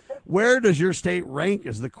gentlemen. Where does your state rank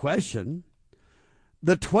is the question.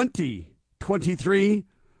 The 2023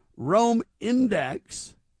 Rome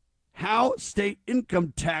Index, How State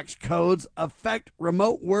Income Tax Codes Affect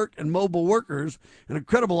Remote Work and Mobile Workers, an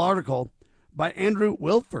incredible article by Andrew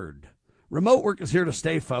Wilford. Remote work is here to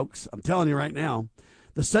stay, folks. I'm telling you right now.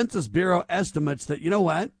 The Census Bureau estimates that, you know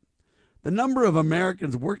what? The number of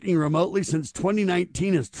Americans working remotely since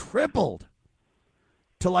 2019 has tripled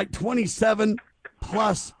to like 27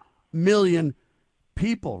 plus million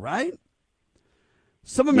people, right?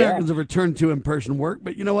 Some Americans have returned to in-person work,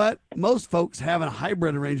 but you know what? Most folks have a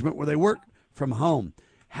hybrid arrangement where they work from home.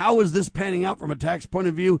 How is this panning out from a tax point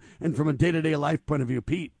of view and from a day-to-day life point of view,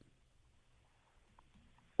 Pete?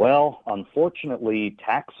 Well, unfortunately,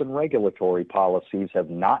 tax and regulatory policies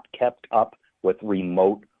have not kept up with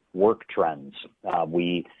remote work trends.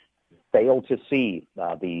 We fail to see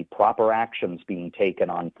the proper actions being taken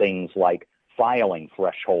on things like filing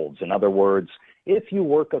thresholds. In other words, if you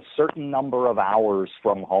work a certain number of hours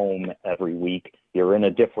from home every week, you're in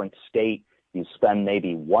a different state, you spend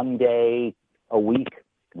maybe 1 day a week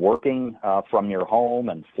working from your home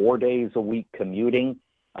and 4 days a week commuting.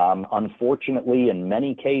 Unfortunately, in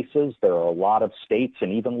many cases, there are a lot of states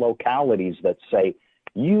and even localities that say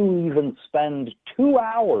you even spend 2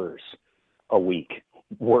 hours a week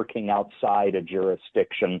working outside a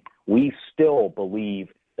jurisdiction. We still believe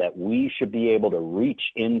that we should be able to reach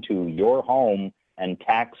into your home and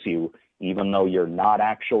tax you, even though you're not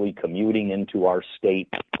actually commuting into our state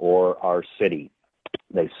or our city.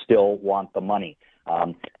 They still want the money.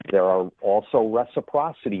 There are also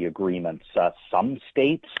reciprocity agreements. Some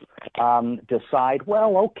states decide,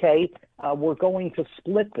 well, okay, we're going to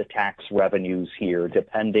split the tax revenues here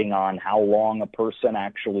depending on how long a person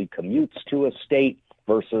actually commutes to a state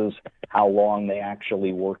versus how long they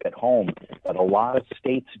actually work at home. But a lot of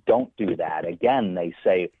states don't do that. Again, they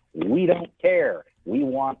say, we don't care. We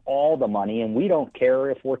want all the money, and we don't care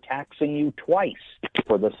if we're taxing you twice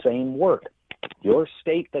for the same work. Your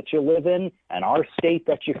state that you live in and our state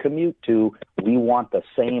that you commute to, we want the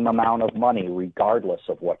same amount of money regardless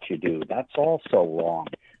of what you do. That's also wrong.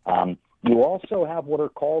 You also have what are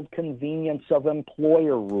called convenience of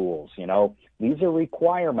employer rules. You know, these are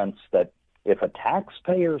requirements that if a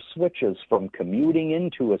taxpayer switches from commuting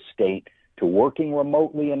into a state to working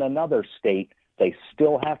remotely in another state, they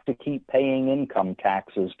still have to keep paying income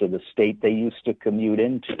taxes to the state they used to commute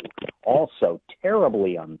into. Also,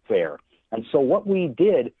 terribly unfair. And so what we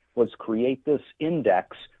did was create this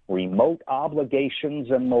index, Remote Obligations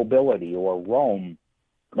and Mobility, or ROAM,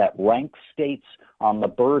 that ranks states on the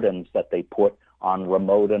burdens that they put on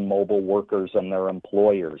remote and mobile workers and their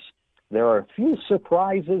employers. There are a few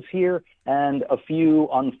surprises here and a few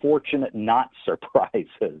unfortunate not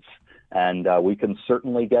surprises, and we can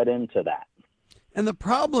certainly get into that. And the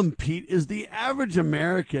problem, Pete, is the average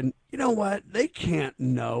American, you know what, they can't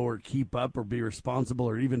know or keep up or be responsible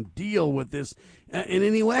or even deal with this in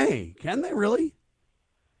any way. Can they really?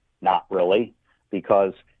 Not really,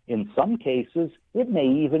 because in some cases, it may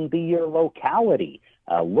even be your locality.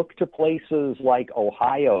 Look to places like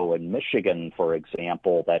Ohio and Michigan, for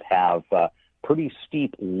example, that have pretty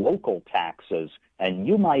steep local taxes, and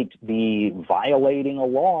you might be violating a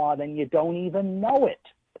law and you don't even know it.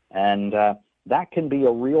 And that can be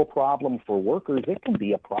a real problem for workers. It can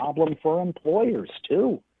be a problem for employers,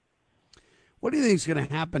 too. What do you think is going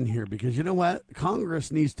to happen here? Because you know what?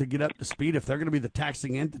 Congress needs to get up to speed. If they're going to be the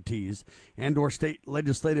taxing entities and or state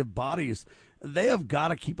legislative bodies, they have got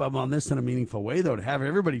to keep up on this in a meaningful way, though, to have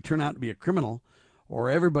everybody turn out to be a criminal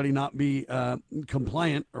or everybody not be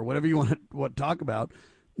compliant or whatever you want to talk about.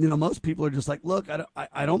 You know, most people are just like, look,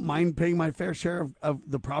 I don't mind paying my fair share of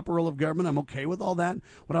the proper role of government. I'm okay with all that.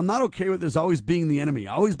 What I'm not okay with is always being the enemy,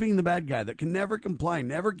 always being the bad guy that can never comply,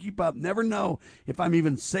 never keep up, never know if I'm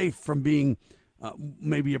even safe from being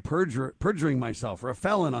maybe a perjuring myself or a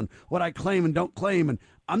felon on what I claim and don't claim. And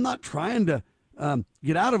I'm not trying to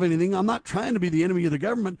get out of anything. I'm not trying to be the enemy of the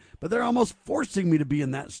government, but they're almost forcing me to be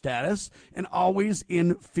in that status and always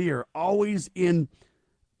in fear, always in,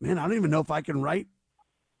 man, I don't even know if I can write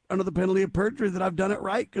under the penalty of perjury that I've done it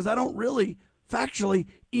right, because I don't really factually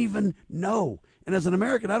even know. And as an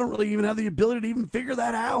American, I don't really even have the ability to even figure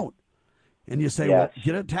that out. And you say, well,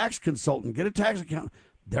 get a tax consultant, get a tax accountant.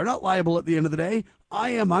 They're not liable at the end of the day. I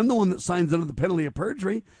am. I'm the one that signs under the penalty of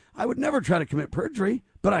perjury. I would never try to commit perjury,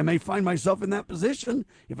 but I may find myself in that position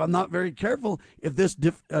if I'm not very careful, if this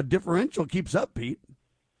differential keeps up, Pete.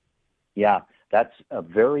 Yeah, that's a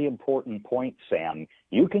very important point, Sam.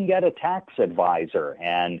 You can get a tax advisor,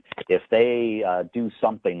 and if they do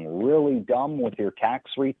something really dumb with your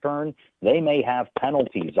tax return, they may have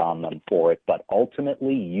penalties on them for it, but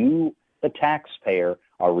ultimately you, the taxpayer,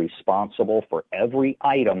 are responsible for every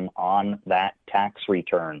item on that tax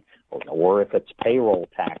return. Or if it's payroll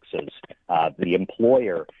taxes, the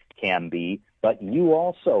employer can be, but you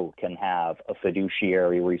also can have a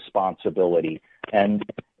fiduciary responsibility. And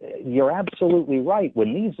you're absolutely right.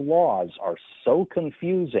 When these laws are so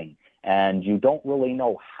confusing and you don't really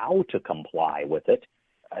know how to comply with it,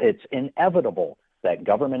 it's inevitable that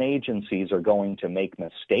government agencies are going to make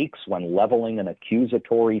mistakes when leveling an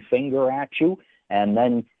accusatory finger at you, and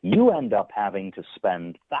then you end up having to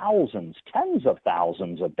spend thousands, tens of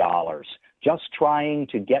thousands of dollars just trying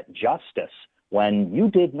to get justice when you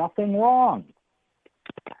did nothing wrong.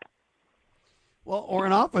 Well, or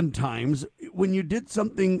and oftentimes when you did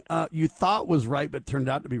something you thought was right but turned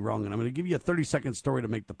out to be wrong. And I'm going to give you a 30-second story to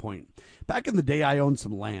make the point. Back in the day, I owned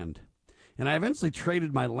some land, and I eventually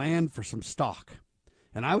traded my land for some stock.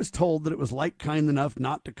 And I was told that it was kind enough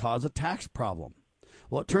not to cause a tax problem.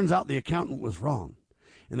 Well, it turns out the accountant was wrong.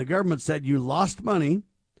 And the government said you lost money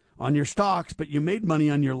on your stocks, but you made money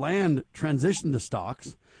on your land transitioned to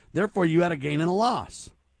stocks. Therefore, you had a gain and a loss.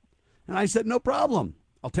 And I said, no problem.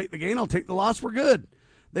 I'll take the gain. I'll take the loss. We're good.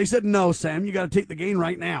 They said, no, Sam, you got to take the gain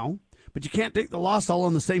right now. But you can't take the loss all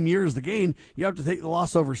in the same year as the gain. You have to take the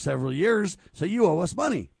loss over several years, so you owe us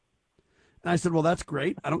money. And I said, well, that's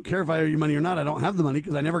great. I don't care if I owe you money or not. I don't have the money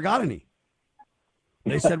because I never got any.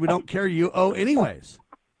 They said, we don't care. You owe anyways.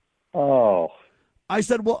 Oh. I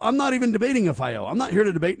said, well, I'm not even debating if I owe. I'm not here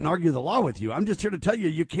to debate and argue the law with you. I'm just here to tell you,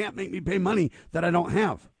 you can't make me pay money that I don't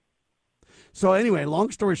have. So anyway, long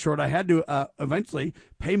story short, I had to eventually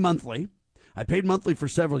pay monthly. I paid monthly for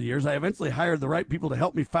several years. I eventually hired the right people to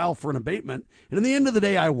help me file for an abatement. And in the end of the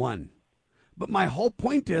day, I won. But my whole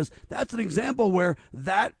point is that's an example where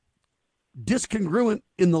that discongruent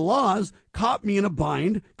in the laws caught me in a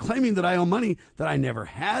bind, claiming that I owe money that I never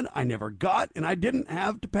had, I never got, and I didn't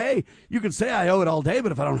have to pay. You can say I owe it all day,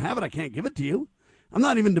 but if I don't have it, I can't give it to you. I'm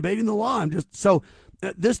not even debating the law. I'm just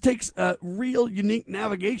this takes a real unique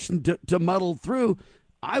navigation to muddle through.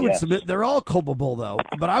 I would submit they're all culpable, though,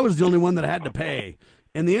 but I was the only one that had to pay.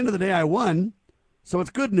 In the end of the day, I won, so it's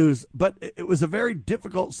good news, but it was a very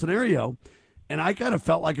difficult scenario, and I kind of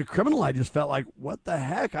felt like a criminal. I just felt like, what the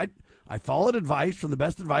heck? I followed advice from the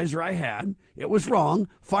best advisor I had. It was wrong.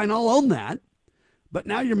 Fine, I'll own that. But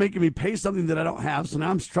now you're making me pay something that I don't have, so now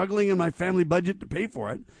I'm struggling in my family budget to pay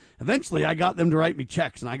for it. Eventually, I got them to write me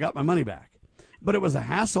checks, and I got my money back. But it was a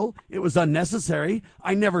hassle. It was unnecessary.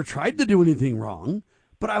 I never tried to do anything wrong,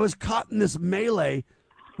 but I was caught in this melee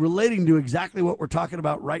relating to exactly what we're talking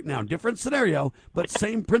about right now. Different scenario, but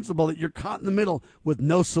same principle that you're caught in the middle with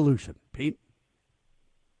no solution. Pete?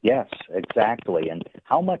 Yes, exactly. And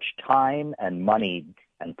how much time and money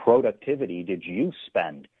and productivity did you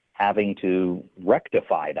spend having to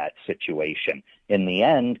rectify that situation? In the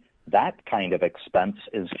end, that kind of expense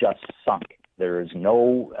is just sunk. There is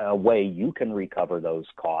no way you can recover those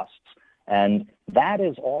costs. And that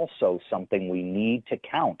is also something we need to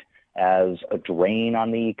count as a drain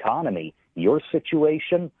on the economy. Your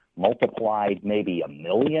situation multiplied maybe 1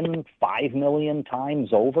 million, 5 million times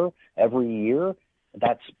over every year,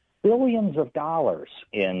 that's billions of dollars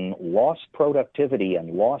in lost productivity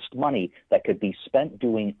and lost money that could be spent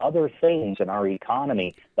doing other things in our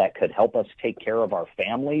economy that could help us take care of our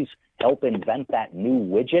families, help invent that new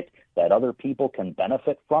widget that other people can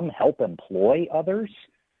benefit from, help employ others.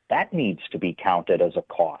 That needs to be counted as a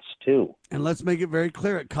cost, too. And let's make it very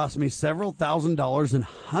clear. It cost me several $1,000s and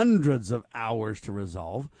hundreds of hours to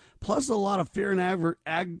resolve, plus a lot of fear and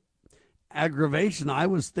aggravation. I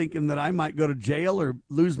was thinking that I might go to jail or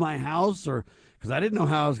lose my house, or because I didn't know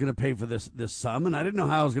how I was going to pay for this sum, and I didn't know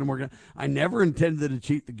how I was going to work. I never intended to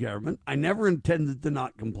cheat the government. I never intended to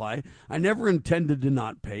not comply. I never intended to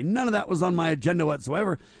not pay. None of that was on my agenda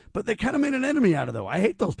whatsoever, but they kind of made an enemy out of it. I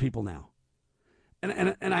hate those people now.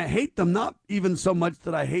 And I hate them not even so much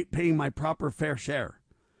that I hate paying my proper fair share.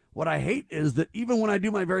 What I hate is that even when I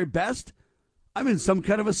do my very best, I'm in some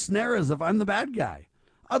kind of a snare as if I'm the bad guy.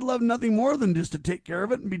 I'd love nothing more than just to take care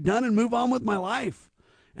of it and be done and move on with my life.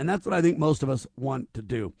 And that's what I think most of us want to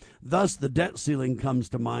do. Thus, the debt ceiling comes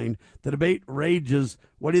to mind. The debate rages.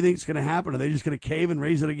 What do you think is going to happen? Are they just going to cave and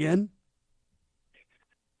raise it again?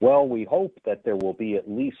 Well, we hope that there will be at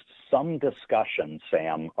least some discussion,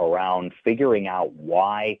 Sam, around figuring out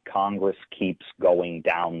why Congress keeps going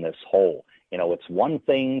down this hole. You know, it's one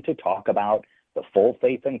thing to talk about the full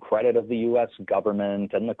faith and credit of the U.S.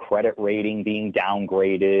 government and the credit rating being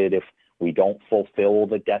downgraded if we don't fulfill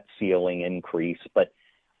the debt ceiling increase. But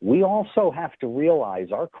we also have to realize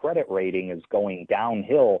our credit rating is going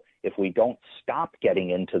downhill if we don't stop getting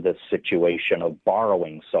into this situation of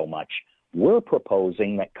borrowing so much. We're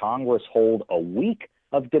proposing that Congress hold a week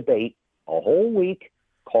of debate, a whole week,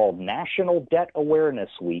 called National Debt Awareness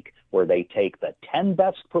Week, where they take the 10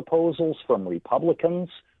 best proposals from Republicans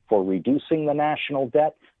for reducing the national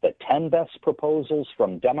debt, the 10 best proposals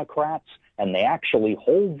from Democrats, and they actually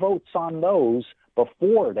hold votes on those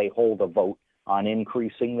before they hold a vote on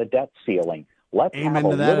increasing the debt ceiling. Let's have a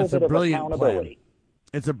little bit of accountability.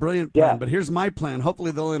 It's a brilliant plan, but here's my plan.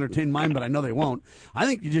 Hopefully they'll entertain mine, but I know they won't. I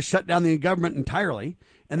think you just shut down the government entirely,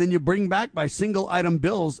 and then you bring back by single item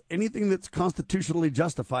bills anything that's constitutionally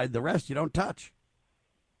justified. The rest you don't touch.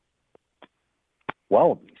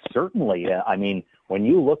 Well, certainly. I mean, when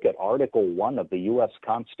you look at Article 1 of the U.S.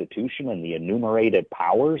 Constitution and the enumerated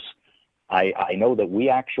powers, I know that we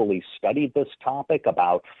actually studied this topic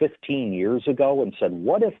about 15 years ago and said,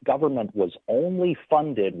 what if government was only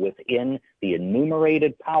funded within the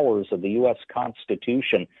enumerated powers of the U.S.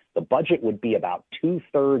 Constitution? The budget would be about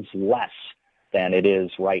 2/3 less than it is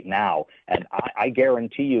right now. And I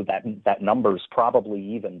guarantee you that number's probably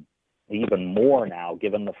even more now,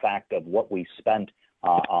 given the fact of what we spent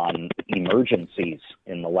on emergencies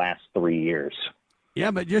in the last 3 years.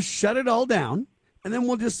 Yeah, but just shut it all down. And then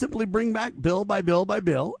we'll just simply bring back bill by bill by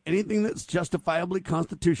bill. Anything that's justifiably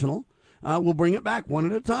constitutional, we'll bring it back one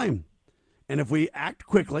at a time. And if we act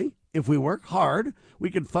quickly, if we work hard,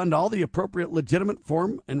 we can fund all the appropriate legitimate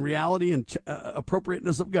form and reality and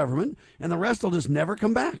appropriateness of government, and the rest will just never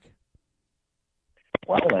come back.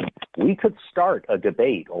 Well, and we could start a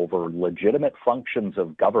debate over legitimate functions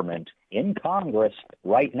of government in Congress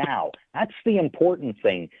right now. That's the important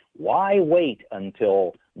thing. Why wait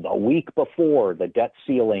until the week before the debt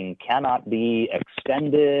ceiling cannot be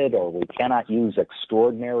extended or we cannot use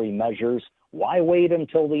extraordinary measures? Why wait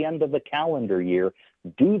until the end of the calendar year?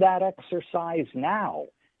 Do that exercise now.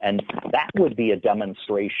 And that would be a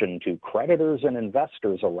demonstration to creditors and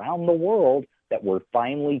investors around the world that we're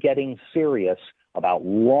finally getting serious about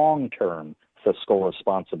long-term fiscal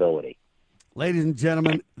responsibility. Ladies and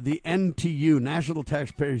gentlemen, the NTU, National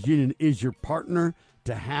Taxpayers Union, is your partner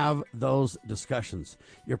to have those discussions.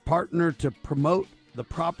 Your partner to promote the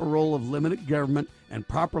proper role of limited government and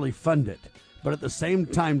properly fund it, but at the same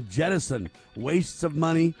time jettison wastes of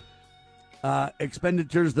money,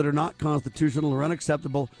 expenditures that are not constitutional or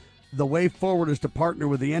unacceptable. The way forward is to partner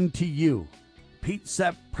with the NTU. Pete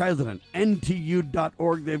Sepp, president,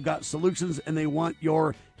 NTU.org. They've got solutions, and they want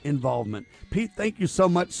your involvement. Pete, thank you so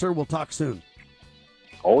much, sir. We'll talk soon.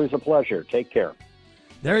 Always a pleasure. Take care.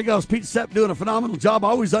 There he goes. Pete Sepp doing a phenomenal job.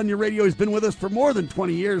 Always on your radio. He's been with us for more than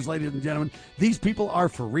 20 years, ladies and gentlemen. These people are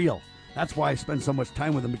for real. That's why I spend so much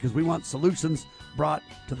time with them, because we want solutions brought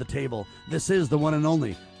to the table. This is the one and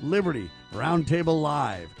only Liberty Roundtable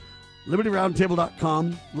Live.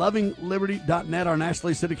 LibertyRoundtable.com, LovingLiberty.net, our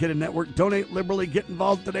nationally syndicated network. Donate liberally. Get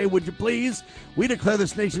involved today, would you please? We declare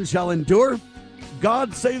this nation shall endure.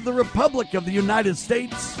 God save the Republic of the United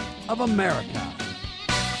States of America.